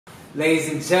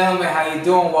Ladies and gentlemen, how you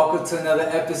doing? Welcome to another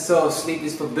episode of Sleep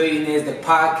is for Billionaires, the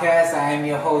podcast. I am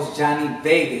your host, Johnny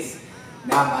Vegas.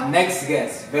 Now, my next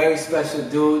guest, very special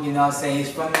dude, you know what I'm saying?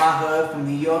 He's from my hood, from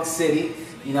New York City,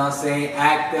 you know what I'm saying?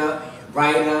 Actor,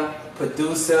 writer,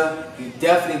 producer. You're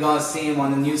definitely going to see him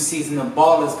on the new season of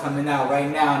Ballers coming out right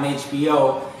now on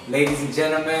HBO. Ladies and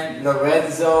gentlemen,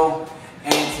 Lorenzo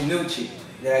Antonucci.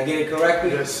 Did I get it correctly?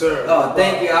 Yes, sir. Oh,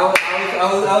 thank you. I was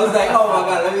like, oh my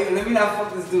God, let me not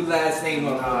fuck this dude's last name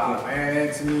up. Nah, man,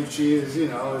 Antonucci is, you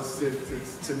know,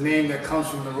 it's a name that comes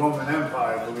from the Roman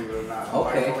Empire, believe it or not.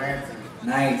 Okay. Michael Anthony.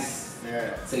 Nice.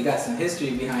 Yeah. So you got some history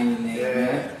behind your name,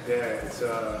 man. Yeah. It's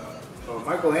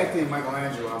Michael Anthony and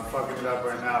Michelangelo. I'm fucking it up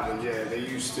right now, but yeah, they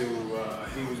used to.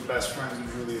 He was best friends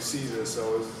with Julius Caesar,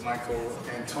 so it was Michael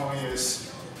Antonius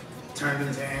turned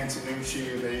into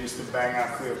Antonucci, and they used to bang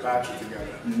out Cleopatra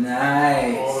together.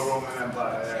 Nice. All the Roman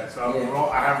Empire, yeah. So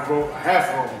I have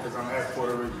half Roman because I'm half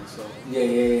Puerto Rican, so.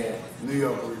 Yeah. New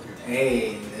York Rican.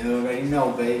 Hey, they already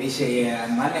know, baby. Shit, yeah.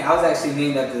 My name, I was actually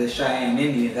named after the Cheyenne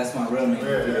Indian. That's my real name.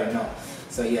 If you didn't know.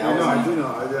 So yeah, I do know.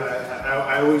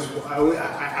 I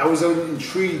was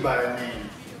intrigued by the name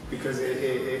because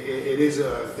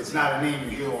it's not a name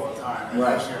you hear all the time,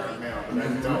 especially on a male. But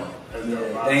that's dope. That's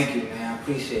dope. Thank you, man. I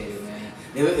appreciate it, man.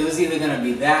 It was either gonna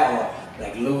be that or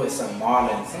like Lewis or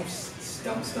Marlon, some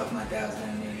dumb stuff my dad was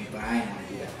gonna name me, but I ain't gonna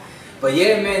do that. But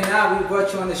yeah, man, now we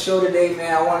brought you on the show today,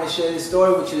 man. I want to share this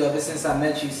story with you. Ever since I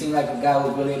met you, you seem like a guy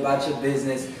who's really about your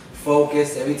business,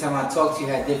 focused. Every time I talk to you,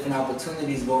 had different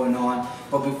opportunities going on.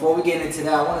 But before we get into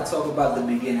that, I want to talk about the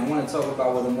beginning. I want to talk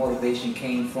about where the motivation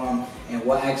came from and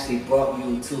what actually brought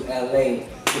you to LA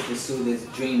to pursue this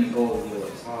dream and goal of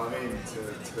yours.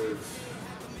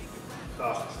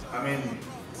 I mean,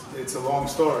 it's a long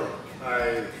story.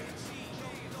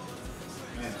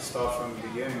 Start from the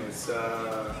beginning.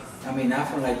 I mean, not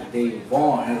from like the day you were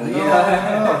born.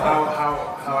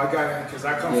 How I got in, because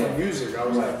I come from music. I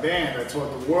was in a band. I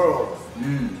toured the world.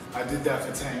 I did that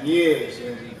for 10 years,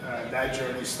 and that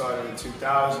journey started in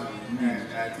 2000. And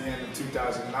at the end of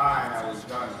 2009, I was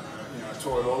done. I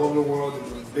toured all over the world, did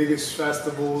the biggest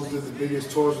festivals, did the biggest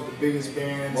tours with the biggest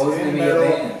bands. What was the name of your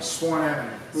band? Sworn Enemy.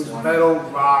 It was metal,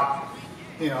 rock,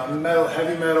 metal,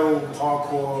 heavy metal,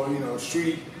 hardcore,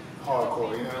 street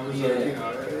hardcore. It was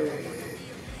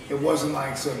it wasn't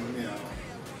like some,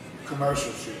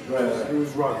 commercial shit. It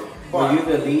was rugged. Were you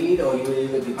the lead or you were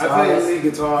the guitarist? I played the lead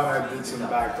guitar and I did some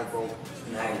backup vocals.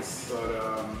 Nice. But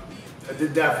I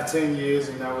did that for 10 years,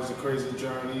 and that was a crazy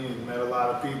journey, and met a lot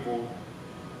of people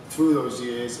through those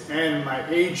years. And my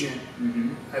agent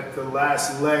at the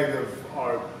last leg of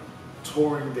our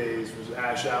touring days was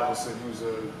Ash Allison, who's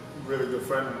a really good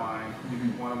friend of mine,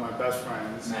 one of my best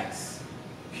friends. Nice.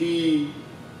 He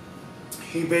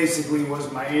basically was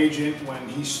my agent when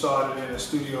he started in a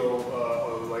studio,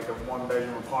 like a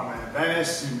one-bedroom apartment in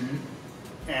Venice,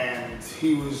 and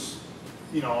he was,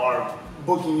 our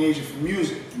booking agent for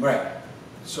music. Right.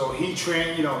 So he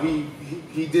trained,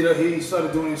 he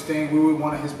started doing his thing. We were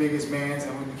one of his biggest bands,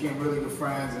 and we became really good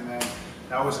friends. And then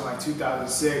that was in like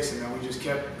 2006, and then we just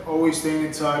kept always staying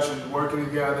in touch and working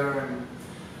together and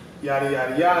yada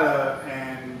yada yada.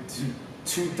 And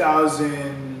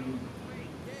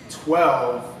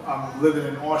 2012, I'm living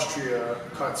in Austria,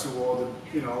 cut to all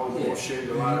the, all the bullshit,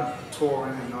 a lot of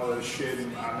touring and all that shit,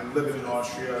 and I've been living in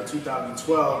Austria.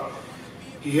 2012,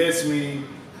 he hits me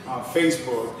on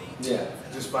Facebook,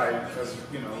 just because,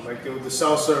 like the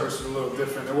cell service was a little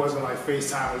different. It wasn't like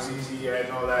FaceTime was easy yet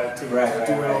and all that to do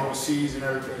it overseas and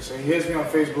everything. So he hits me on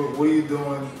Facebook, what are you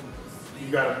doing?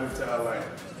 You gotta move to LA.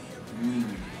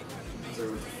 What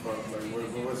the fuck, like,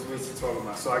 what's he talking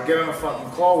about? So I get on a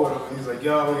fucking call with him, and he's like,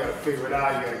 yo, we gotta figure it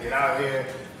out, you gotta get out here.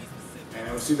 And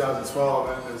it was 2012,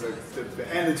 and it was like the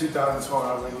end of 2012,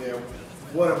 I was like, yeah,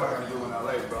 what am I gonna do in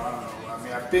LA, bro? I don't know. I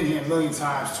mean, I've been here a million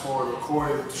times, toured,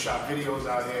 recorded, shot videos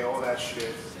out here, all that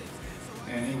shit.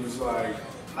 And he was like,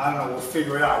 I don't know, we'll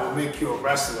figure it out, we'll make you a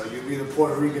wrestler. You'll be the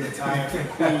Puerto Rican Italian from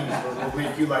Queens, but we'll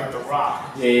make you like The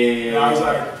Rock. And I was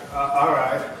like, all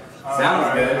right.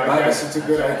 Sounds good. I guess it's a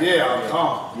good idea. I'll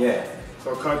come. Yeah.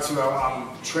 So cut to I'm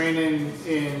training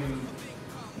in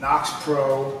Knox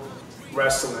Pro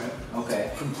Wrestling.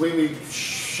 Okay. Completely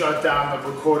shut down the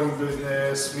recording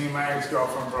business. Me and my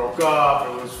ex-girlfriend broke up.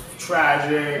 It was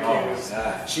tragic.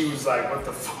 She was like, "What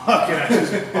the fuck?" And I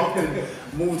just bumped and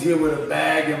moved here with a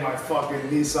bag and my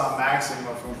fucking Nissan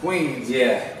Maxima from Queens.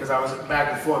 Yeah. Because I was back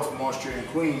and forth from Austria and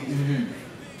Queens.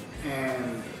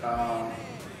 And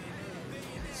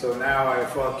so now I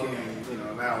fucking,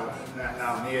 now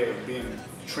I'm here being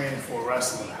trained for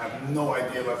wrestling. I have no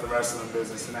idea about the wrestling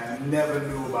business, and I never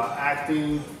knew about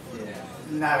acting.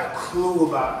 not a clue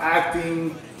about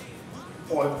acting,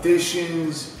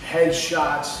 auditions,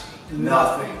 headshots,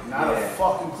 nothing. Not a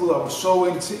fucking clue. I was so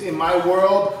in my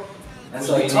world. That's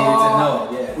all you needed to know.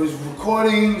 Yeah. Was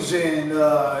recordings and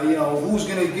you know, who's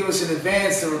gonna give us an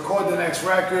advance to record the next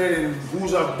record and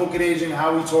who's our booking agent,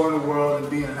 how we touring the world and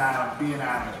being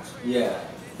animals. Yeah.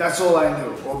 That's all I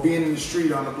knew. Or being in the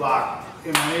street on the block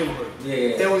in my neighborhood.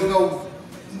 Yeah. There was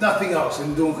nothing else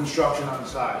and doing construction on the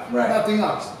side. Right. Nothing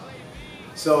else.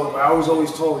 So I was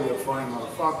always told, you're a funny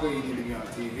motherfucker, you need to be on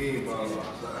TV, blah, blah,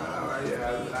 blah. All right,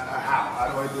 yeah,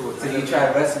 how do I do it? So you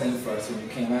tried wrestling first when you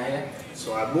came out here?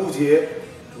 So I moved here,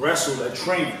 wrestled, I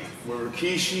trained with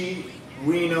Rikishi,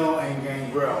 Reno, and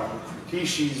Gangrel.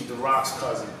 Rikishi's The Rock's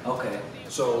cousin. Okay.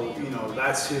 So, you know,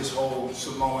 that's his whole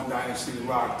Samoan dynasty,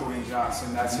 Rock, Dwayne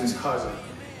Johnson, that's his cousin.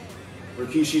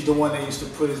 Rikishi's the one that used to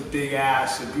put his big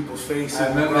ass in people's faces. I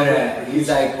remember that. He's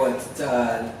like, what,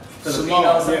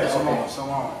 Filipino or something? Yeah,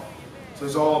 Samoan. So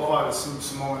it's all part of the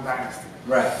Samoan dynasty.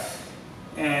 Right.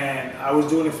 And I was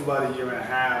doing it for about a year and a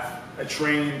half. I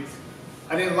trained.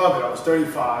 I didn't love it. I was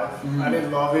 35. I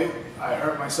didn't love it. I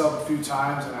hurt myself a few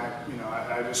times, and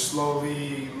I just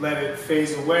slowly let it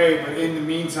phase away. But in the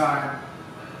meantime,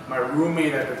 my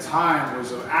roommate at the time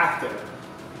was an actor,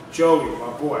 Joey,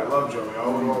 my boy. I love Joey. I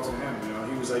owe it all to him. You know,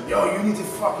 he was like, "Yo, you need to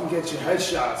fucking get your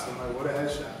headshots." I'm like, "What a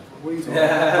headshot? What are you talking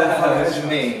about?" What you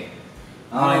mean?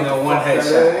 I only know one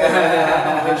headshot.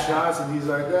 Headshots, and he's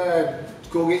like,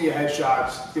 go get your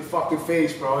headshots, your fucking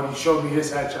face, bro. And he showed me his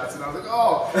headshots, and I was like,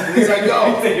 oh. And he's like,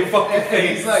 yo. Your fucking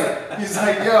face. He's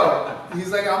like, yo.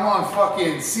 He's like, I'm on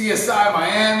fucking CSI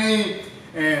Miami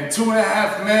and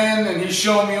 2.5 Men, and he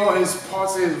showed me all his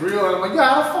parts of his reel, and I'm like,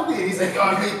 yeah, how fucking. He's like, oh,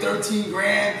 I made 13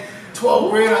 grand,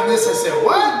 12 grand on this. I said,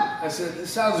 what? I said, this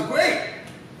sounds great.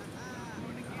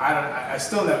 I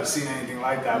still never seen anything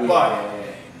like that, but.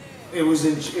 It was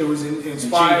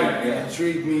inspiring. It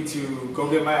intrigued me to go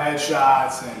get my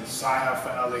headshots and sign up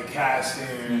for LA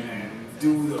casting and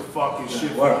do the fucking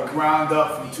shit from the ground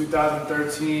up from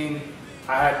 2013.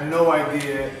 I had no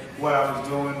idea what I was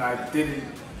doing. I didn't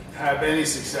have any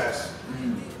success.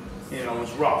 You know, it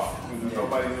was rough. You know,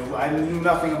 nobody knew. I knew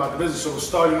nothing about the business, so I was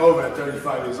starting over at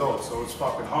 35 years old. So it's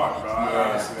fucking hard, bro.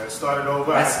 Honestly, I started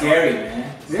over. That's scary,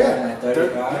 man.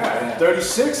 Yeah.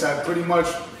 36. I pretty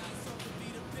much.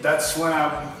 That's when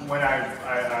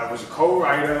I was a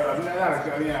co-writer,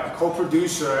 a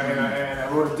co-producer, and I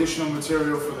wrote additional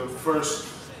material for the first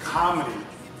comedy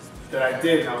that I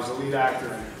did, and I was the lead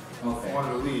actor in it, one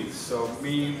of the leads. So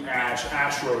me, Ash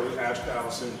wrote it, Ash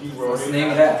Allison, he wrote it. What's the name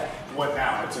of that? What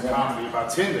Now? It's a comedy about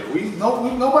Tinder.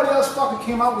 Nobody else fucking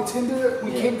came out with Tinder.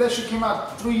 That shit came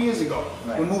out 3 years ago.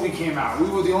 When the movie came out. We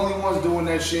were the only ones doing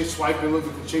that shit, swiping,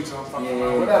 looking for chicks on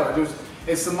fucking whatever.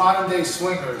 It's the modern day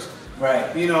swingers.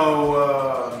 Right. You know,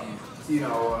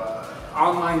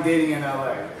 online dating in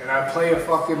LA, and I play a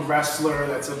fucking wrestler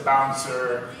that's a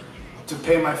bouncer to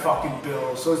pay my fucking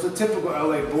bills. So it's the typical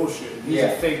LA bullshit. He's a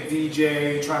fake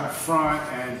DJ trying to front,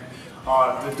 and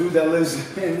the dude that lives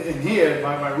in here,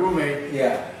 my roommate,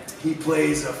 he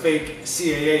plays a fake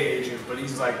CAA agent, but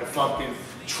he's like a fucking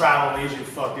travel agent,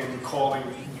 fucking calling,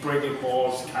 breaking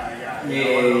balls kind of guy. You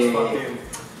know, one of those fucking,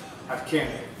 I can't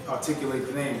articulate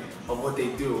the name of what they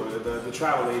do, the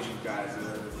travel agent guys.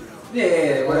 You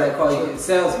know. What I call you,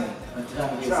 salesman.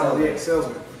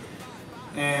 Salesman.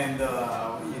 And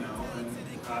you know,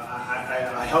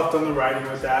 I helped on the writing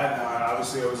with that.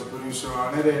 Obviously, I was a producer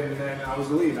on it, and I was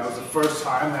the lead. That was the first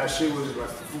time. That shit was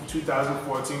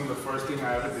 2014, the first thing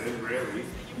I ever did, really.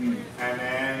 And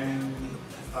then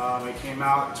it came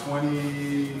out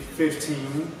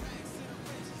 2015.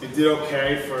 It did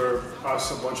okay for us,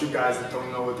 a bunch of guys that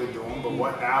don't know what they're doing. But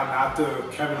What Now? Not the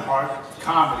Kevin Hart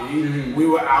comedy. We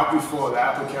were out before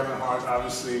that, but Kevin Hart,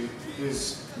 obviously,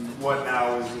 his What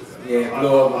Now was blew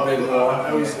up a bit more.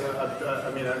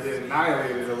 It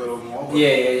annihilated a little more. But,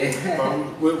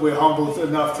 But we're humbled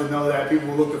enough to know that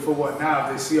people looking for What Now.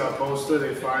 If they see our poster,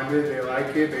 they find it, they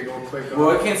like it, they go click on it.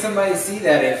 Where can somebody see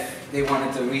that if they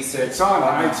wanted to research? It's on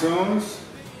iTunes.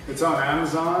 It's on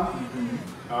Amazon.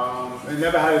 It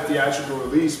never had a theatrical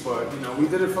release, but you know, we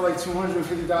did it for like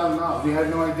 $250,000. We had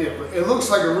no idea, but it looks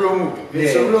like a real movie.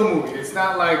 It's a real movie. It's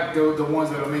not like the ones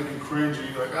that are making cringe and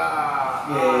you're like,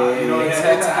 you know, it's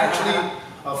actually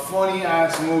a funny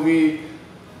ass movie.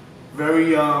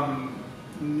 Very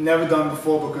never done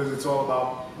before because it's all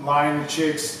about lying to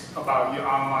chicks about your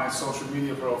online social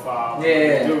media profile. So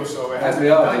it hasn't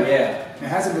been done yet. It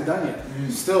hasn't been done yet.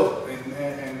 Still,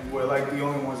 and we're like the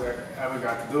only ones that ever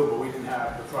got to do it, but we didn't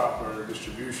have the proper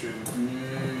distribution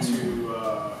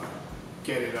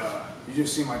get it. You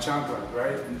just see my chanclas,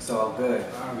 right? It's all good.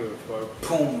 I don't give a fuck.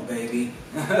 Puma, baby.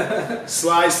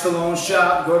 Sly Stallone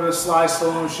shop. Go to the Sly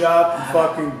Stallone shop.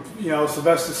 Fucking, you know,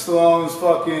 Sylvester Stallone's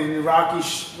fucking Rocky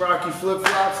flip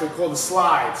flops. They're called the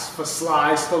slides for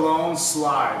Sly Stallone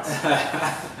slides.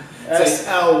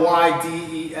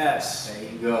 SLYDES. There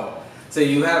you go. So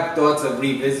you have thoughts of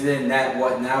revisiting that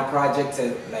What Now project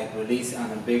to like release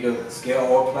on a bigger scale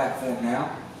or platform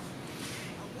now?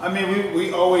 I mean,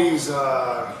 we always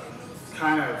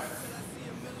kind of,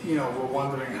 you know, we're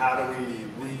wondering how do we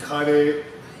recut it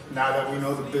now that we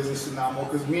know the business is not more.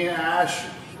 Because me and Ash,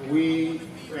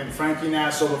 and Frankie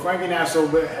Nassau, but Frankie Nassau,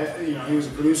 you know, he was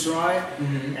a producer on it,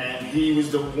 and he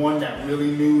was the one that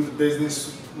really knew the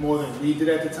business more than we did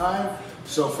at the time.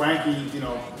 So Frankie, you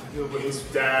know, his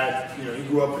dad, you know, he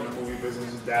grew up in the movie business.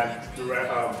 His dad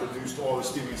produced all the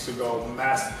Steven Seagal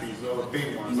masterpieces, all the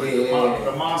big ones, like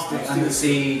the monsters, like Under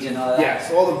Siege and all that.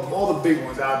 Yes, all the big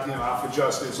ones out, you know, Out for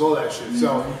Justice, all that shit.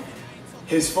 So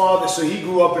his father, so he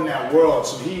grew up in that world,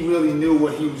 so he really knew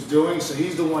what he was doing. So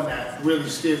he's the one that really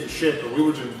steered the ship, but we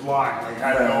were just blind, like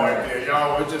had no idea.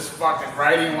 Yo, we're just fucking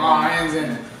writing lines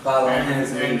and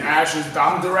Ash is,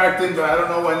 I'm directing, but I don't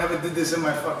know, I never did this in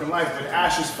my fucking life. But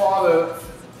Ash's father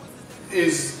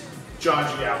is John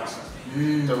G.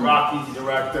 Allison, the Rocky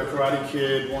director, Karate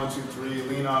Kid, 1, 2, 3,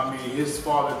 Lean on Me. His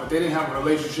father, but they didn't have a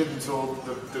relationship until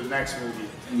the next movie.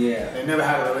 Yeah, they never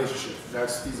had a relationship.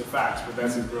 These are facts, but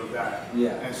that's his real dad.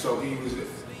 Yeah, and so he was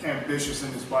ambitious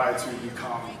and inspired to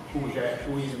become who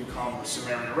he's become with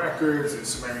Sumerian Records and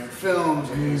Sumerian Films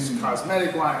and his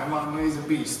cosmetic line. And he's a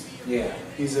beast. Yeah,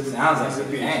 he's a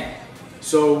beast. Man.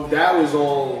 So that was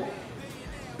all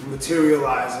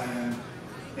materializing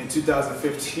in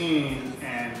 2015,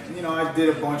 and you know, I did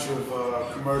a bunch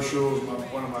of commercials.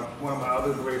 One of my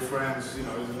other great friends, you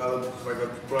know, he's another, like a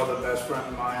brother, best friend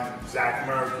of mine, Zach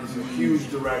Merck. He's a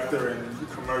huge director in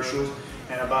commercials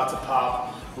and about to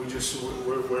pop. We're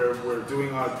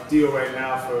doing a deal right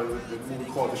now for the movie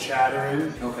called The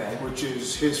Chattering, which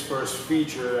is his first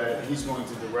feature that he's going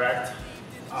to direct.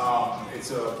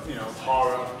 It's a, you know,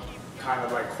 horror, kind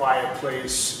of like Quiet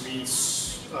Place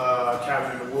meets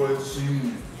Cabin in the Woods,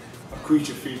 a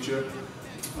creature feature,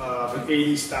 but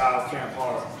 80s style camp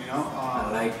horror, you know?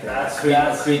 I like that.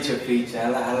 That's creature feature.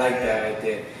 I like that right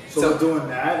there. So we're doing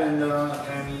that, and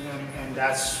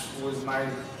was my,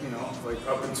 you know, like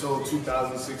up until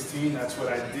 2016, that's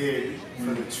what I did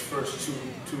for the first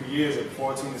two years, at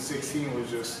 14 to 16, was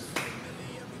just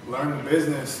learn the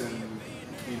business and,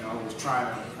 you know, was trying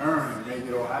to earn and make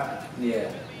it all happen.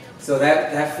 Yeah. So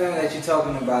that film that you're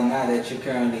talking about now, that you're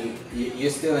currently,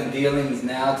 you're still in dealings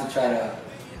now to try to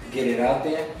get it out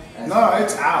there? No,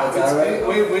 it's out.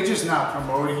 We're just not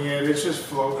promoting it. It's just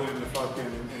floating in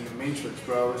the matrix,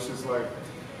 bro. It's just like,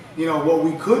 you know, what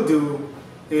we could do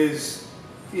is,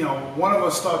 you know, one of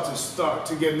us start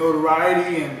to get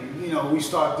notoriety, and you know, we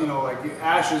start, you know, like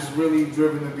Ash is really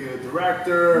driven to be a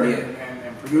director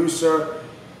and producer.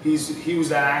 He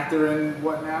was an actor and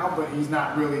what now, but he's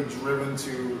not really driven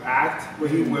to act.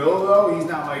 But he will, though. He's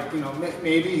not like, you know,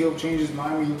 maybe he'll change his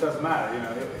mind. I mean, it doesn't matter, you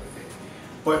know.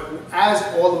 But as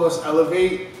all of us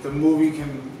elevate, the movie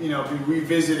can, you know, be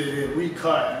revisited and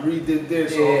recut and redid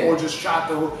this, or just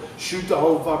shoot the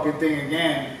whole fucking thing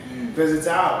again, because it's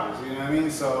ours. You know what I mean?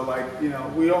 So like, you know,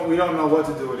 we don't know what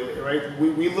to do with it, right?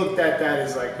 We looked at that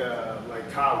as like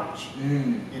college,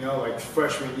 you know, like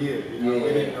freshman year. You know, we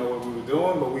didn't know what we were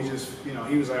doing, but we just, you know,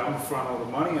 he was like, I'm gonna front all the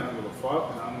money, I don't give a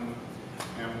fuck,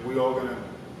 and we all gonna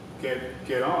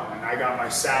get on. And I got my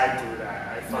SAG through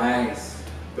that. Nice.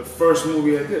 The first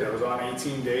movie I did, I was on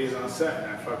 18 days on set,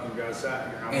 and I fucking got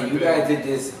SAG. And you guys did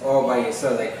this all by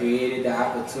yourself, like created the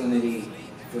opportunity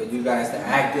for you guys to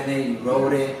act in it, you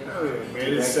wrote it. Yeah,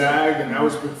 made it SAG, and that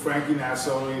was with Frankie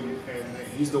Nassau, and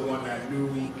he's the one that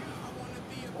knew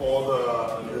all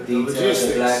the logistics.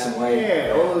 The black and white.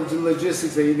 Yeah, all the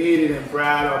logistics that he needed. And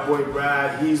Brad, our boy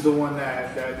Brad, he's the one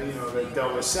that you know, that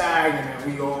dealt with SAG, and then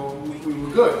we were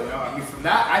good. You know, I mean, from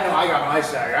that, I know I got my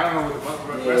SAG. I don't know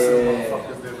what the rest of the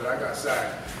motherfuckers did, but I got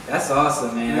SAG. That's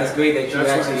awesome, man. That's great that you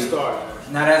actually started.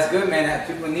 Now that's good, man.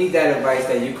 People need that advice,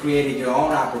 that you created your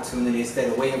own opportunity instead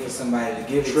of waiting for somebody to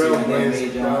give it to you and then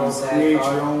made your own SAG. Create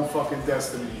your own fucking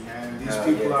destiny, man. These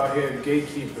people out here are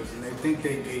gatekeepers, and they think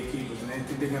they're gatekeepers, and they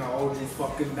think they're gonna hold you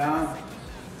fucking down.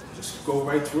 Just go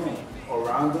right through them,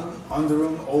 around them, under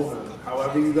them, over them.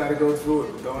 However you gotta go through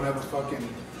it. But don't ever fucking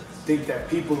think that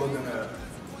people are gonna,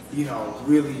 you know,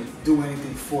 really do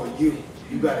anything for you.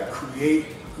 You gotta create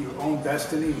your own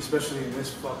destiny, especially in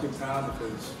this fucking town,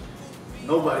 because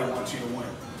nobody wants you to win.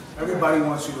 Everybody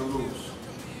wants you to lose.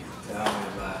 Tell me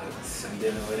about it. I'm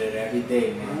dealing with it every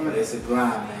day, man. But it's a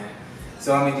grind, man.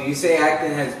 So I mean, do you say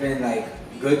acting has been like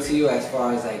good to you as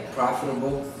far as like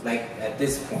profitable, like at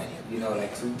this point? You know,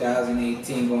 like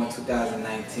 2018 going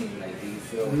 2019. Like, do you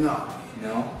feel? No.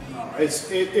 No. No.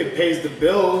 It pays the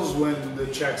bills when the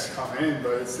checks come in,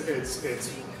 but it's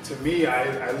to me,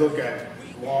 I look at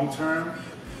long term.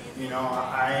 You know,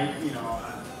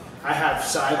 I have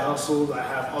side hustles. I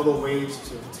have other ways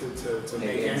to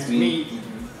make ends meet.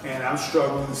 And I'm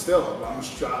struggling still.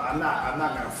 I'm not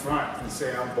gonna front and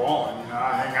say I'm balling. You know,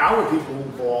 I hang out with people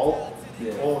who ball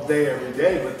all day, every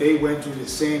day, but they went through the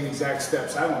same exact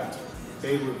steps I went through.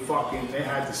 They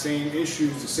had the same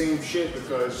issues, the same shit,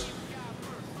 because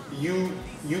you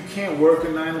can't work a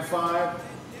 9 to 5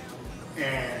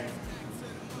 and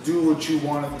do what you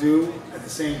want to do at the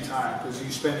same time, because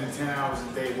you're spending 10 hours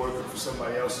a day working for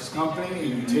somebody else's company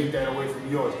and you take that away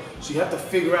from yours. So you have to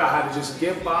figure out how to just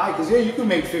get by, because you can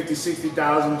make 50,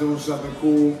 60,000 doing something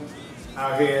cool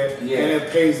out here, and it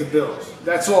pays the bills.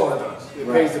 That's all it does. It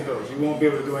pays the bills. You won't be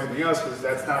able to do anything else because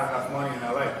that's not enough money in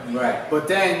LA. Right. But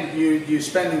then you're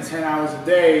spending 10 hours a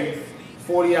day,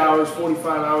 40 hours, 45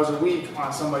 hours a week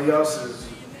on somebody else's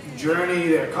journey,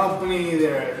 their company,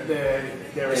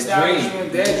 their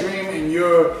establishment, their dream, and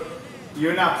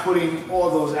you're not putting all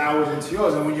those hours into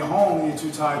yours. And when you're home, you're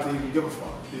too tired to even give a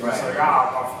fuck. You're just like,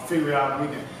 I'll figure it out on the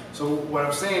weekend. So what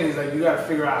I'm saying is that you got to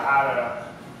figure out how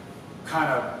to kind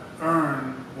of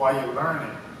earn while you're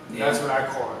learning. That's what I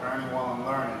call it, earning while I'm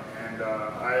learning. And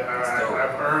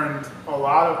I've earned a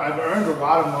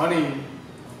lot of money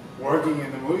working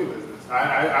in the movie business.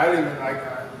 I didn't even like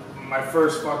my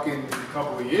first fucking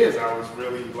couple of years. I was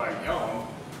really like, yo,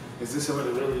 is this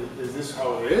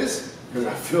how it is? Because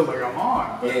I feel like I'm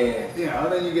on. But, you know,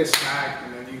 then you get smacked,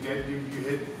 and then you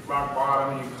hit rock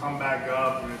bottom, and you come back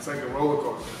up, and it's like a roller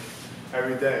coaster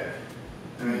every day.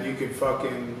 And then you can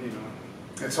fucking, you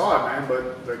know, it's hard, man.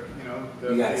 But like, you know,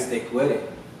 you gotta stick with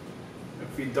it.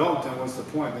 If you don't, then what's the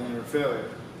point? Then you're a failure.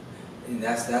 And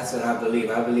that's what I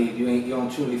believe. I believe you don't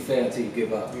truly fail until you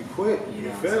give up. You quit.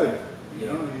 You're a failure. You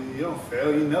don't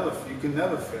fail. You can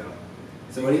never fail.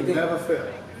 So what do you think? Never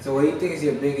fail. So what do you think is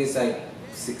your biggest like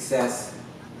success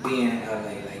being in LA?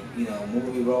 Like, you know,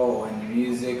 movie role or in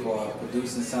music or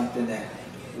producing something that,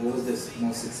 what was the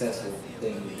most successful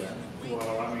thing you've done?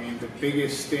 Well, I mean, the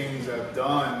biggest things I've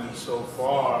done so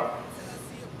far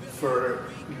for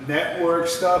network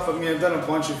stuff, I mean, I've done a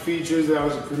bunch of features that I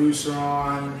was a producer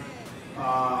on,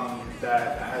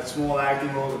 that had small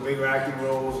acting roles, or bigger acting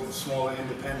roles, and smaller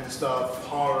independent stuff,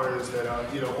 horrors that are,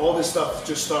 you know, all this stuff is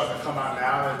just starting to come out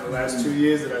now in the last 2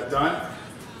 years that I've done.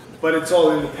 But it's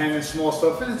all independent, small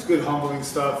stuff, and it's good, humbling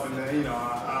stuff, and you know,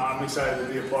 I'm excited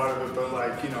to be a part of it. But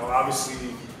like, you know,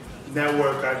 obviously,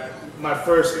 network, my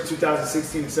first in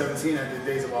 2016 and 17, I did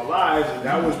Days of Our Lives, and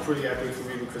that was pretty epic for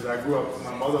me because I grew up with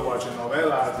my mother watching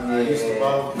novelas, and I used to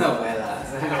love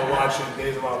novelas. You know, watching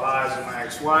Days of Our Lives with my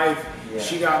ex-wife.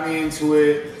 She got me into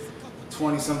it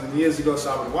 20-something years ago,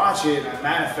 so I would watch it, and I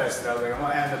manifested. I was like, I'm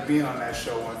gonna end up being on that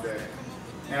show one day,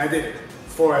 and I did it.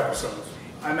 4 episodes.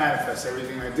 I manifest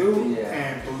everything I do,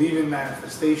 and believe in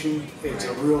manifestation. It's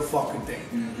a real fucking thing.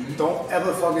 Don't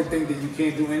ever fucking think that you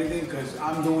can't do anything, because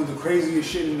I'm doing the craziest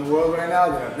shit in the world right now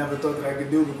that I've never thought that I could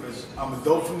do, because I'm a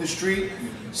dope from the street,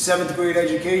 7th grade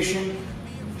education,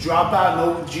 dropout,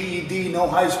 no GED, no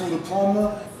high school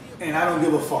diploma, and I don't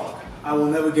give a fuck. I will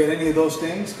never get any of those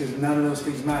things, because none of those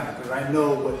things matter, because I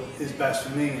know what is best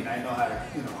for me, and I know how to,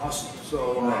 you know, hustle.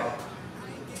 So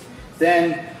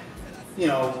then, you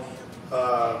know,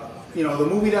 the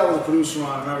movie that I was a producer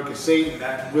on, American Satan,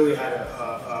 that really had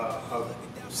a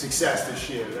success this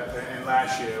year and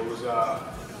last year. It was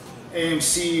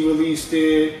AMC released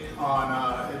it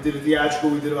on, it did a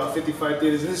theatrical. We did about 55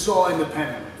 theaters, and this is all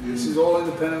independent. This is all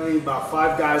independently, about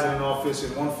 5 guys in an office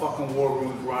in one fucking war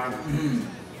room grinding.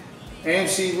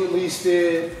 AMC released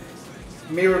it,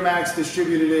 Miramax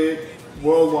distributed it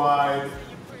worldwide.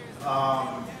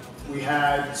 We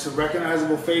had some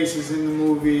recognizable faces in the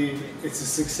movie. It's a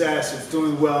success, it's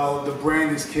doing well. The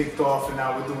brand is kicked off, and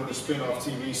now we're doing a spin-off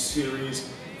TV series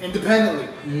independently.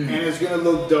 And it's gonna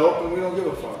look dope, and we don't give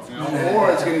a fuck, you know?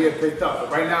 Or it's gonna get picked up.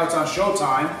 But right now it's on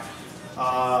Showtime.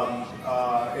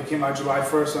 It came out July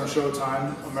 1st on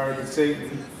Showtime, American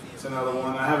Satan. It's another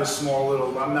one. I have a small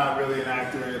little, I'm not really an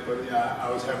actor in it, but yeah,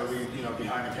 I was heavily, you know,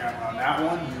 behind the camera on that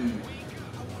one.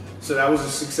 So that was a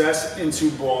success. Into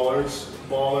Ballers.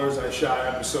 Ballers, I shot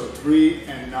episode 3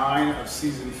 and 9 of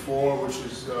season 4, which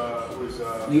is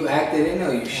You acted in,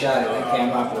 or you shot it? That came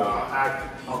out. No, acted.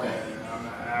 Okay. I'm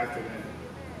not acting in.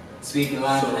 Speaking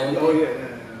lines and everything. Oh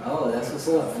yeah. Oh, that's what's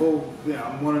up. Yeah,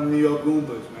 I'm one of the New York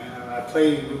Goombas, man. I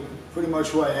play pretty much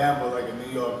who I am, but like a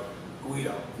New York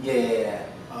Guido. Yeah.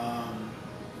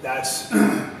 That's.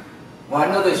 Well,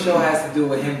 I know the show has to do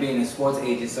with him being a sports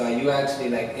agent. So are you actually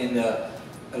like in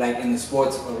the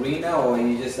sports arena, or are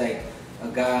you just like a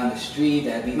guy on the street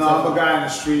that meets? No, I'm a guy on the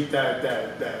street that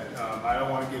I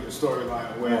don't want to give the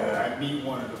storyline away. That I meet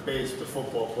one of the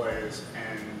football players,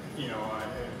 and you know,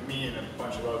 me and a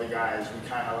bunch of other guys, we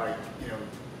kind of like, you know,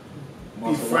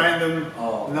 befriend them.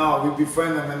 Oh. No, we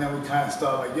befriend them, and then we kind of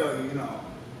start like, yo, you know,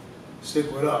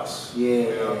 stick with us. Yeah.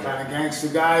 You know, kind of gangster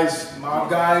guys, mob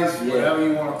guys, whatever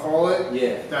you want to call it.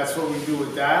 Yeah. That's what we do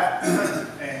with that.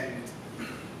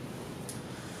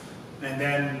 and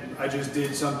then I just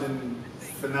did something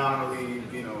phenomenally,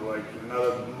 you know, like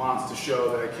another monster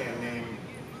show that I can't name.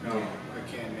 No, I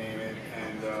can't name it,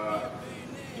 and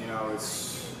you know,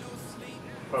 it's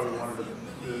probably one of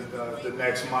the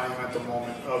next monumental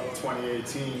moment of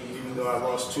 2018. Even though I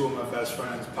lost two of my best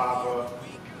friends, Papa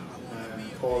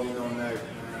and Paul, you know, Nick.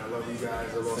 Man, I love you guys.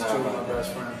 I lost two of my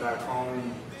best friends back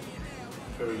home.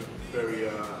 Very.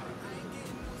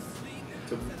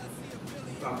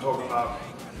 I'm talking about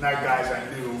not guys I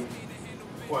knew.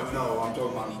 Well, no, I'm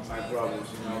talking about my brothers,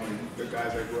 you know, the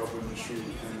guys I grew up with in the street,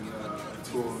 and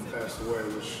two of them passed away,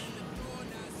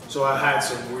 so I had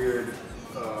some weird,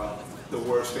 the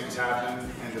worst things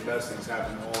happen and the best things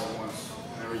happen all at once.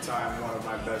 And every time one of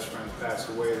my best friends passed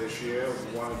away this year,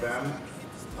 one of them,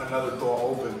 another door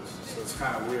opens, so it's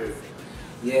kind of weird.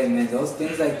 Yeah, man, those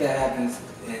things like that happens,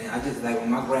 and I just, like,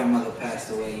 when my grandmother passed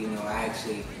away, you know, I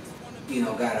actually, you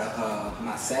know, got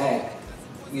my SAG.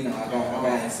 You know, I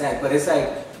got in SAG, but it's like,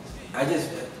 I just,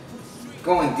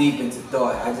 going deep into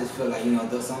thought, I just feel like, you know,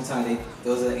 sometimes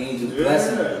those are angels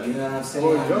blessing you, you know what I'm saying?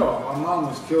 Well, yo, my mom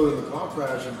was killed in a car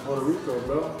crash in Puerto Rico,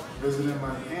 bro, visiting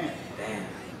my aunt. Damn.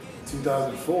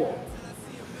 2004.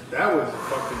 That was the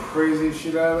fucking craziest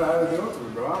shit I ever had to go through,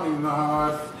 bro. I don't even know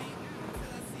how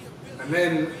And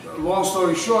then, long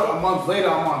story short, a month later,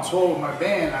 I'm on tour with my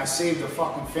band. I saved a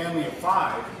fucking family of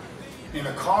 5 in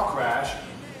a car crash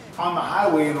on the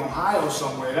highway in Ohio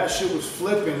somewhere. That shit was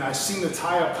flipping. I seen the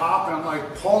tire pop, and I'm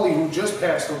like, Paulie, who just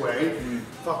passed away,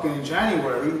 fucking in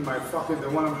January, the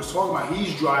one I'm just talking about,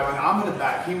 he's driving. I'm in the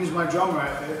back. He was my drummer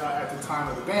at the time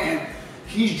of the band.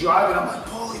 He's driving. I'm like,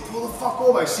 Paulie, pull the fuck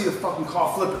over. I see the fucking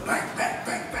car flipping. Bang, bang,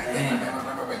 bang, bang, bang, bang,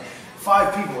 bang, bang, bang.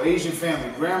 5 people, Asian family,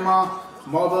 grandma,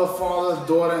 mother, father,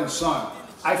 daughter, and son.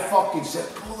 I fucking said,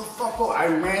 pull the fuck over. I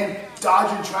ran,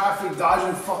 dodging traffic,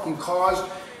 dodging fucking cars,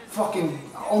 fucking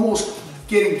almost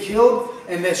getting killed,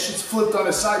 and that shit's flipped on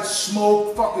the side,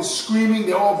 smoke, fucking screaming,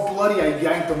 they're all bloody. I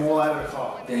yanked them all out of the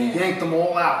car. Damn. Yanked them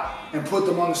all out and put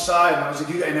them on the side, and I was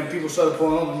like, and then people started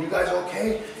pulling over, you guys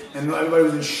okay? And everybody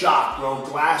was in shock, bro.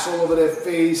 Glass all over their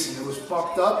face, and it was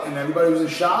fucked up, and everybody was in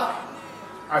shock.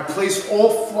 I placed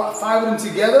all 5 of them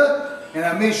together, and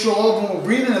I made sure all of them were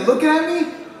breathing and looking at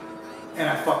me, and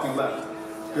I fucking left.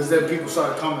 Because then people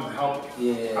started coming to help.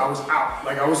 Yeah. I was out.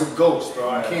 Like, I was a ghost, bro.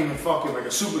 I came in fucking like a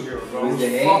superhero, bro. It was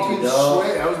the fucking angel, dog.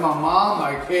 sweat. That was my mom.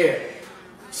 Like, here,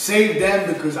 save them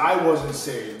because I wasn't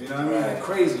saved. You know what I mean? Right. Like,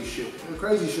 crazy shit.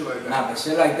 Crazy shit like that. Nah, but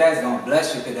shit like that is gonna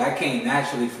bless you, because that came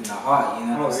naturally from the heart, you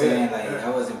know what I'm saying? Like,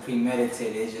 that wasn't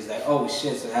premeditated. It's just like, oh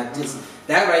shit, so that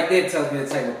right there tells me the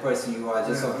type of person you are,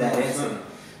 just off that incident.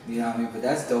 You know what I mean? But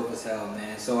that's dope as hell,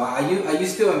 man. So are you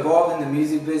still involved in the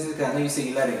music business? Because I know you said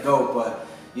you let it go, but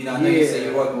you know, I know you said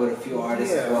you're working with a few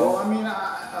artists as well. Well, I mean,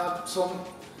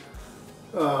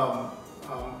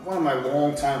 one of my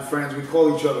longtime friends, we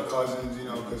call each other cousins, you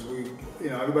know, because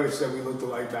everybody said we looked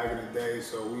alike back in the day,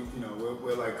 so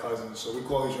we're like cousins, so we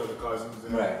call each other cousins.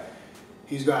 And right.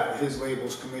 He's got his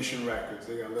labels, Commission Records.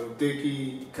 They got Little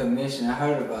Dicky. Commission, I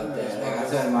heard about that. Like, I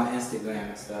saw it on my Instagram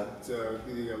and stuff.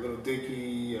 They got Little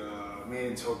Dicky, Made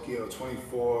in Tokyo,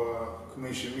 24.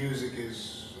 Commission Music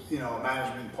is, you know, a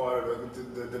management part of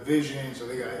the division. So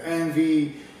they got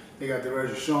Envy, they got the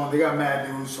Registration, they got Mad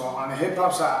News. So on the hip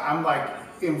hop side, I'm like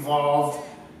involved,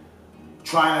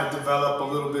 trying to develop a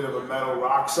little bit of a metal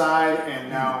rock side, and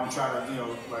now I'm trying to, you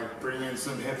know, like bring in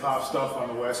some hip hop stuff on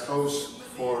the West Coast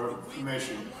for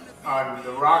Commission. On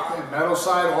the rock and metal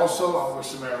side, also I'm with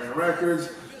Sumerian Records,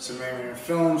 Sumerian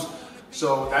Films.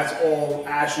 So that's all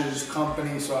Ash's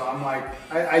company. So I'm like,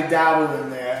 I dabble in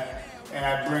there, and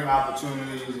I bring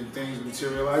opportunities and things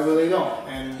materialize, or they don't.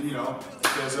 And you know,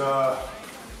 there's a.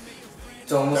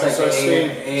 It's almost like I'm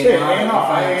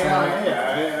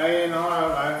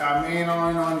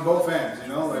A&R on both ends, you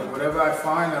know, like whatever I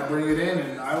find, I bring it in,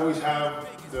 and I always have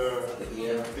the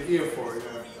ear for it,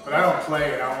 yeah. But I don't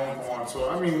play it, I won't go on tour.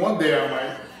 I mean, one day I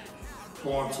might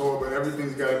go on tour, but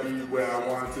everything's got to be where I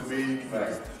want it to be.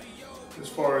 Right. As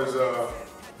far as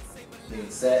Being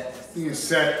set. Being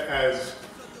set as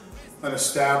an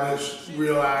established,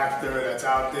 real actor that's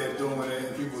out there doing it,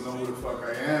 and people know who the fuck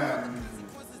I am.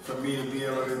 For me to be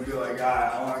able to be like,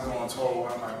 I want to go on tour with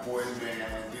one of my boys' band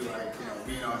and be like,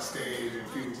 being on stage and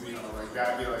people, like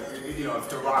that, be like, if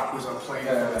The Rock was on playing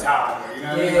for Metallica, you know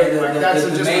what I mean? Like that's the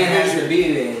just man a vision. has to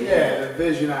be there. Yeah, the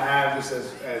vision I have just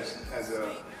as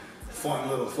a fun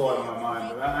little thought in my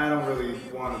mind. But I don't really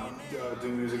want to do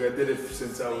music. I did it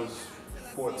since I was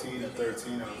 14 or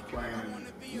 13. I was playing,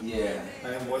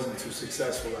 and I wasn't too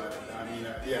successful at it. I mean,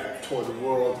 I toured the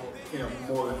world,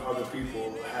 more than other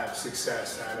people have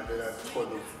success out of it. I toured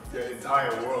the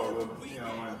entire world,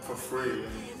 and for free,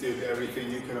 and did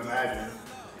everything you can imagine.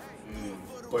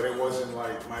 But it wasn't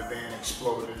like my band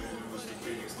exploded and it was the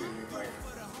biggest thing, like,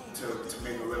 to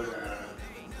make a living out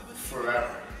of it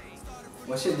forever.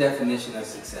 What's your definition of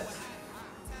success?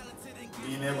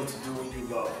 Being able to do what you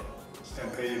love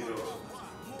and pay your bills.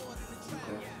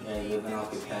 Okay. Yeah, living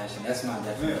off your passion. That's my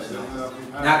definition.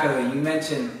 Yeah, Not gonna. You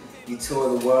mentioned you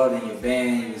toured the world in your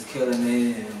band, you was killing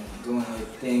it and doing your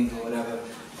things or whatever.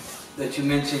 But you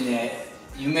mentioned that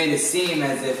you made it seem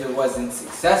as if it wasn't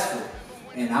successful.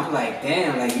 And I'm like,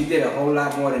 damn, like you did a whole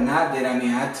lot more than I did. I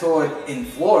mean, I toured in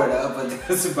Florida, but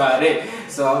that's about it.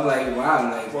 So I'm like, wow,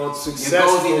 like your goals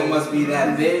either must be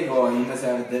that big or you must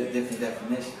have a different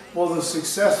definition. Well,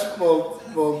 successful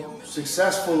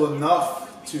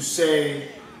enough to say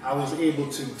I was able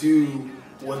to do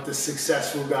what the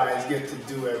successful guys get to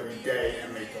do every day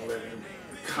and make a living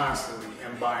constantly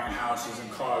and buying houses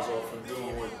and cars off and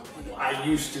doing what I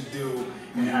used to do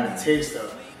and had a taste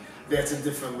of. That's a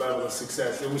different level of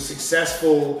success. It was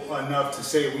successful enough to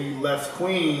say we left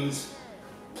Queens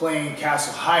playing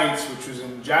Castle Heights, which was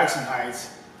in Jackson Heights,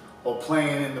 or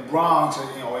playing in the Bronx,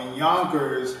 or in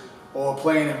Yonkers, or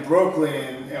playing in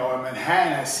Brooklyn, or in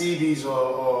Manhattan at CB's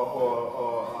or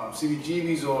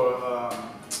CBGB's or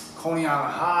Coney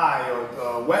Island High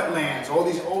or Wetlands, all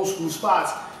these old school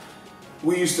spots.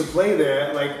 We used to play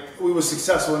there, like we were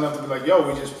successful enough to be like, yo,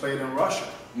 we just played in Russia.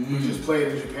 We just played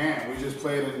in Japan. We just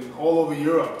played in all over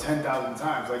Europe 10,000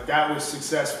 times. Like that was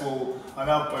successful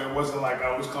enough, but it wasn't like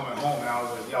I was coming home and I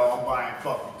was like, yo, I'm buying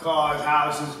fucking cars,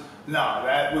 houses. No,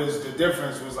 that was the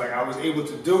difference. Was like I was able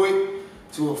to do it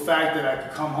to a fact that I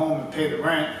could come home and pay the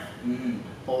rent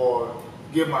or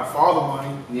give my father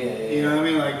money. You know what I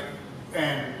mean? Like,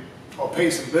 or pay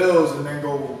some bills and then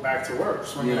go back to work.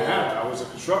 Swinging ahead. I was a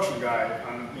construction guy.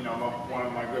 One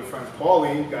of my good friends,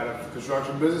 Paulie, got a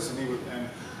construction business, and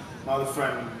my other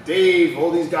friend Dave.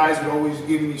 All these guys would always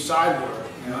give me side work.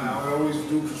 I would always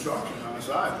do construction on the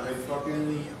side. They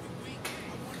fucking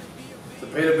to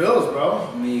pay the bills, bro.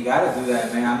 I mean, you gotta do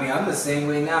that, man. I mean, I'm the same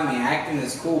way now. I mean, acting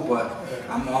is cool, but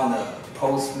I'm on the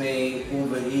Postmate,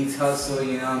 Uber Eats hustle.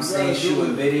 You know what I'm saying?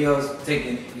 Shooting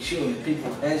videos, shooting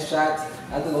people's headshots.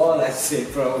 I do all that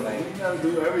shit, bro. Like, you gotta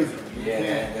do everything.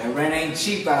 That rent ain't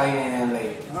cheap out here in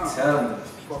LA. I'm telling you.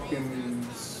 Fucking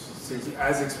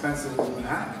as expensive as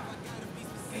Manhattan.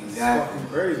 Exactly. It's fucking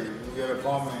crazy. You get an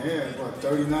apartment here, what,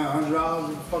 $3,900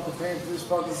 you fucking paying for this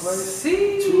fucking place?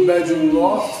 See? 2-bedroom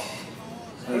loft.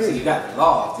 So you got the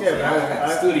loft. Yeah, but I got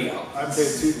the studio. I paid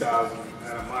 $2,000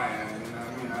 out of my end.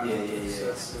 You know what I mean? Yeah.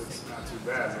 It's not too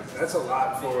bad. But that's a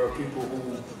lot for people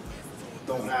who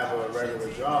don't have a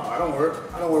regular job. I don't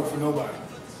work for nobody.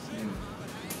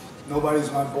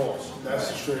 Nobody's my boss.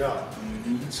 That's straight up.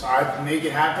 So I make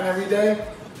it happen every day.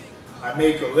 I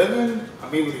make a living.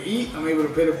 I'm able to eat. I'm able to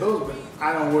pay the bills. But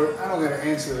I don't work. I don't gotta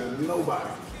answer to nobody.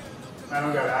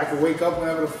 I can wake up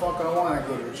whenever the fuck I want. I can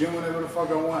go to the gym whenever the fuck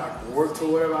I want. I can work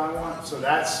till whatever I want. So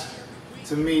that's,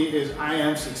 to me, I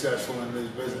am successful in this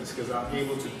business because I'm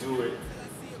able to do it.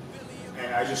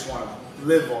 And I just want to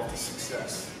live off the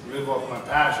success. Live off my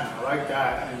passion. I like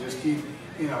that, and just keep,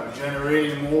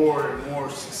 generating more and more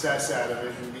success out of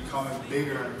it and becoming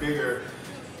bigger and bigger,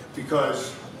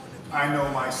 because I know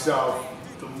myself,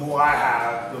 the more I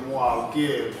have, the more I'll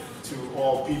give to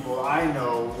all people I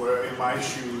know who are in my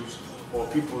shoes, or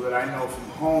people that I know from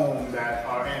home that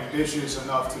are ambitious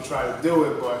enough to try to do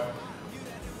it, but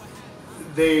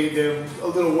they're a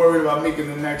little worried about making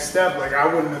the next step. Like,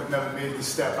 I wouldn't have never made the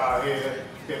step out here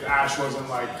if Ash wasn't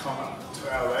like, come to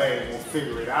LA, we'll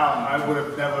figure it out. I would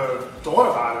have never thought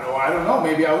about it, or I don't know,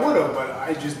 maybe I would have, but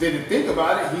I just didn't think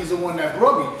about it. He's the one that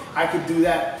brought me. I could do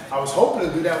that. I was hoping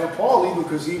to do that with Paulie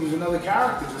because he was another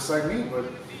character just like me, but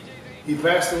he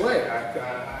passed away.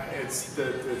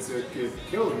 It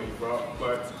killed me, bro.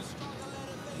 But,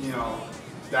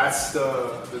 that's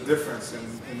the difference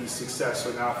in the success.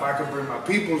 So now if I could bring my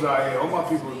peoples out here, all my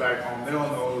people back home, they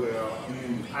don't know who they are.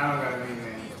 I don't got any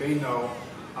name. They know.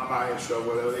 I'm out here show,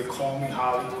 whether they call me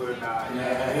Hollywood or not.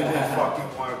 Yeah, they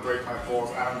fucking want to break my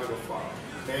balls. I don't give a fuck.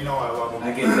 They know I love them.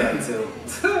 I get that too.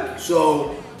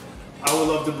 So I would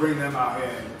love to bring them out here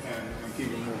and keep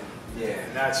it moving. Yeah.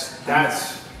 And that's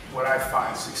what I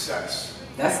find success.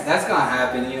 That's gonna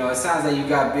happen. You know, it sounds like you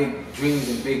got big dreams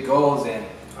and big goals, and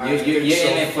you're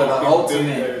in it for the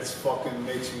ultimate. It fucking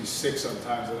makes me sick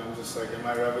sometimes, and I'm just like, am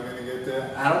I ever gonna get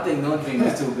there? I don't think no dream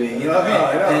is too big. You know what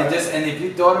I mean? And if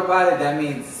you thought about it, that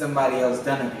means somebody else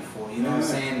done it before. You know what I'm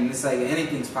saying? And it's like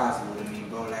anything's possible to me,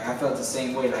 bro. Like I felt the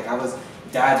same way. Like I was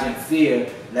dodging fear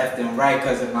left and right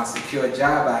because of my secure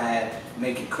job I had,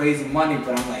 making crazy money,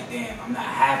 but I'm like, damn, I'm not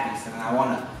happy. So I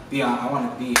want to be an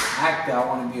actor, I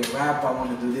want to be a rapper, I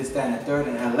want to do this, that, and the third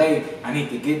in LA. I need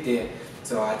to get there.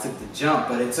 So I took the jump,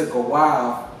 but it took a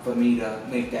while for me to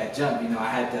make that jump. You know, I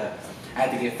had to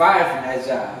get fired from that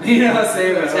job. You know what I'm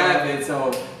saying? Which happened.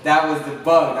 So that was the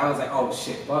bug. I was like, oh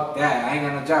shit, fuck that. I ain't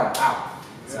got no job. Out.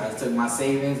 So I took my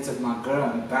savings, took my girl,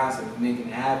 and we bounced and making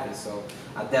it happen. So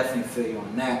I definitely feel you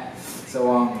on that.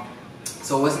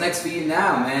 So what's next for you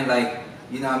now, man? Like,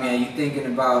 you know what I mean? Are you thinking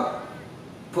about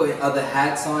putting other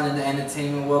hats on in the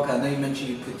entertainment world? I know you mentioned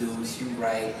you produce, you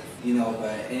write, you know,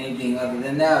 but anything other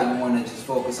than that, you want to just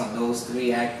focus on those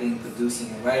three: acting,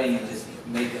 producing, and writing, and just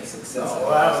make a success? No,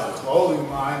 well, I have a clothing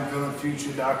line,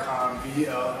 villainfuture.com,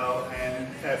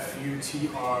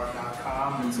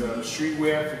 VLLNFUTR.com. It's a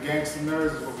streetwear for gangster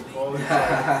nerds, is what we call it.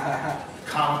 Like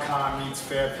Comic-Con meets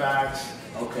Fairfax.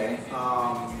 Okay.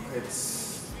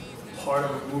 It's part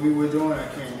of a movie we're doing. I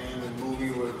can't name the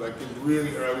movie. We're like in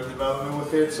really early development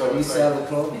with it. So you sell the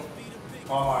clothing?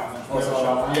 Online. Also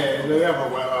online? Yeah, they have a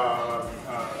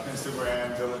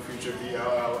Instagram, Villain Future,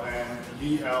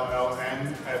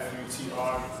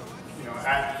 VLLNFUTR, you know,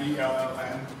 at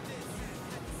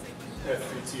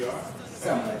VLLNFUTR.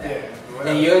 Something like that. Yeah.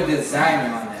 And you're a designer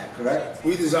on that, correct?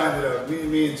 We designed it up,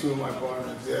 me and two of my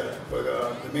partners, yeah. But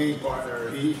the main partner,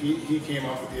 he came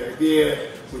up with the idea.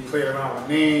 We played around with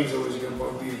names. It was going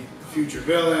to be Future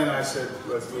Villain. I said,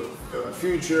 let's do Villain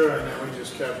Future, and then we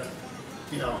just kept,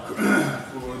 you know, we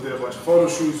did a bunch of photo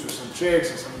shoots with some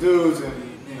chicks and some dudes, and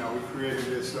you know, we created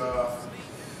this.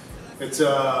 It's you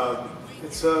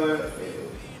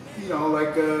know,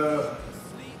 like a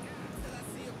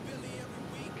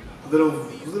little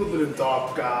bit of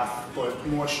dark goth, but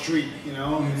more street. You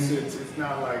know, it's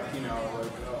not like, you know,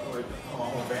 like oh,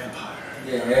 I'm a vampire.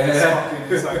 Yeah.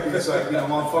 It's like you know,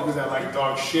 motherfuckers that like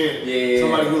dark shit. Yeah.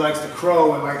 Somebody who likes The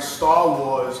Crow and likes Star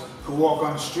Wars could walk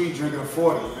on the street drinking a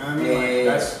 40. You know what I mean? Like,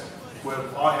 that's where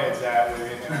our heads at with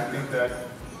it, and I think that,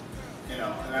 you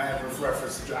know, and I have a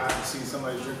reference to, I haven't seen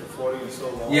somebody drink a 40 in so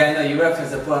long. Yeah, I know, you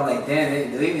referenced the part like,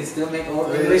 damn, do they even still make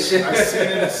old English shit? I seen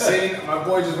it at St. My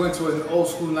boy just went to an old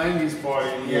school 90s party,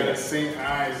 and he had a St.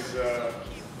 Ives.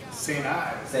 St.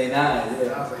 Ives. St. Ives, yeah.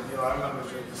 And I was like, yo, I remember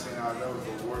drinking St. Ives. That was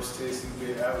the worst tasting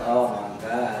beer ever. Oh my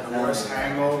God. The worst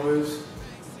hangovers.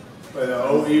 But the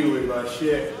OE was like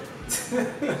shit.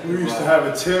 We used to have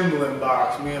a Timberland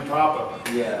box, me and Papa.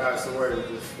 Yeah. Passed away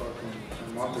just fucking a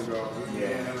month ago. Me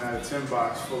and him had a tin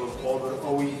box full of all the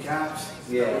OE caps.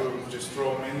 Yeah. We would just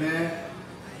throw them in there.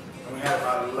 And we had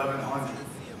about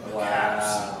 1,100 caps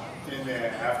in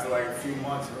there. After like a few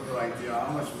months, we were like, yo,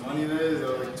 how much money that is? It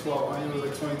was like 1,200, it was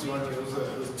like 2,200. It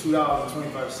was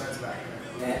 $2.25 back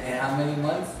then. And how many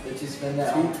months did you spend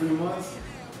that? 2-3 months.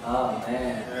 Oh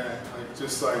man. Yeah, like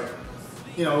just like,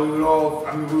 you know, we would all,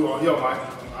 I mean, we were all, yo,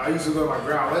 I used to go to my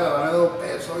grandma, well, I know,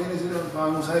 so you need to know,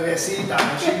 vamos a ver si,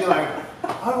 and she'd be like,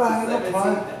 all right, no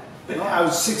problem. You know, I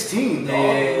was 16, dog.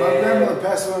 My grandmother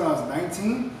passed away when I was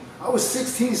 19. I was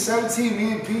 16, 17,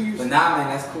 me and P used But nah, man,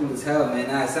 that's cool as hell, man.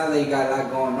 Nah, it sounds like you got a lot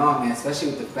going on, man, especially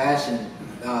with the fashion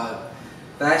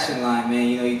line, man.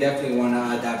 You know, you definitely want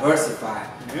to diversify,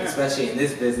 especially in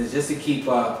this business, just to keep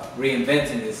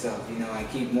reinventing yourself, you know, and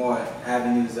keep more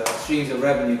avenues of streams of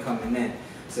revenue coming in.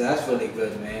 So that's really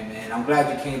good, man. I'm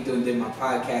glad you came through and did my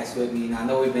podcast with me. And I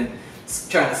know we've been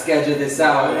trying to schedule this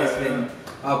out. It's been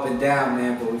up and down,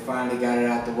 man, but we finally got it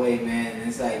out the way, man. And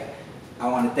it's like, I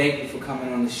want to thank you for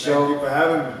coming on the show. Thank you for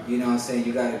having me. You know what I'm saying?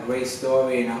 You got a great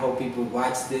story, and I hope people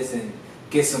watch this and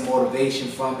get some motivation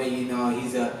from it. You know,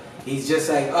 he's just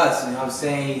like us, you know what I'm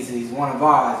saying? He's one of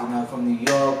ours, you know, from New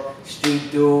York, street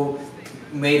dude,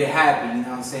 made it happen, you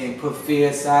know what I'm saying? Put fear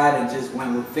aside and just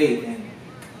went with faith. And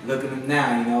look at him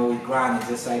now, you know, he's grinding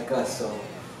just like us. So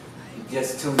you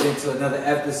just tuned into another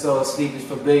episode of Sleepers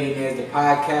for Billionaires, the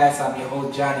podcast. I'm your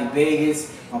host, Johnny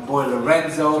Vegas, my boy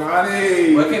Lorenzo.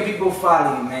 Johnny! Where can people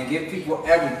follow you, man? Give people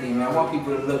everything, man. I want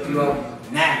people to look you up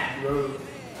now.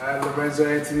 I have Lorenzo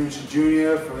Antonucci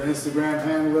Jr. from Instagram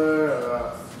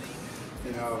handler.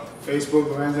 You know, Facebook,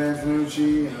 Lorenzo Antonucci,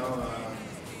 you know,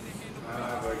 I don't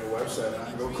have like a website. I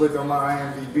can go click on my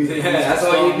IMDb. Yeah, that's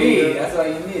all you need. That's all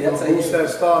you need. That's all you boost need. that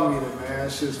star meter, man.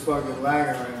 That shit's fucking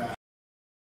lagging right now.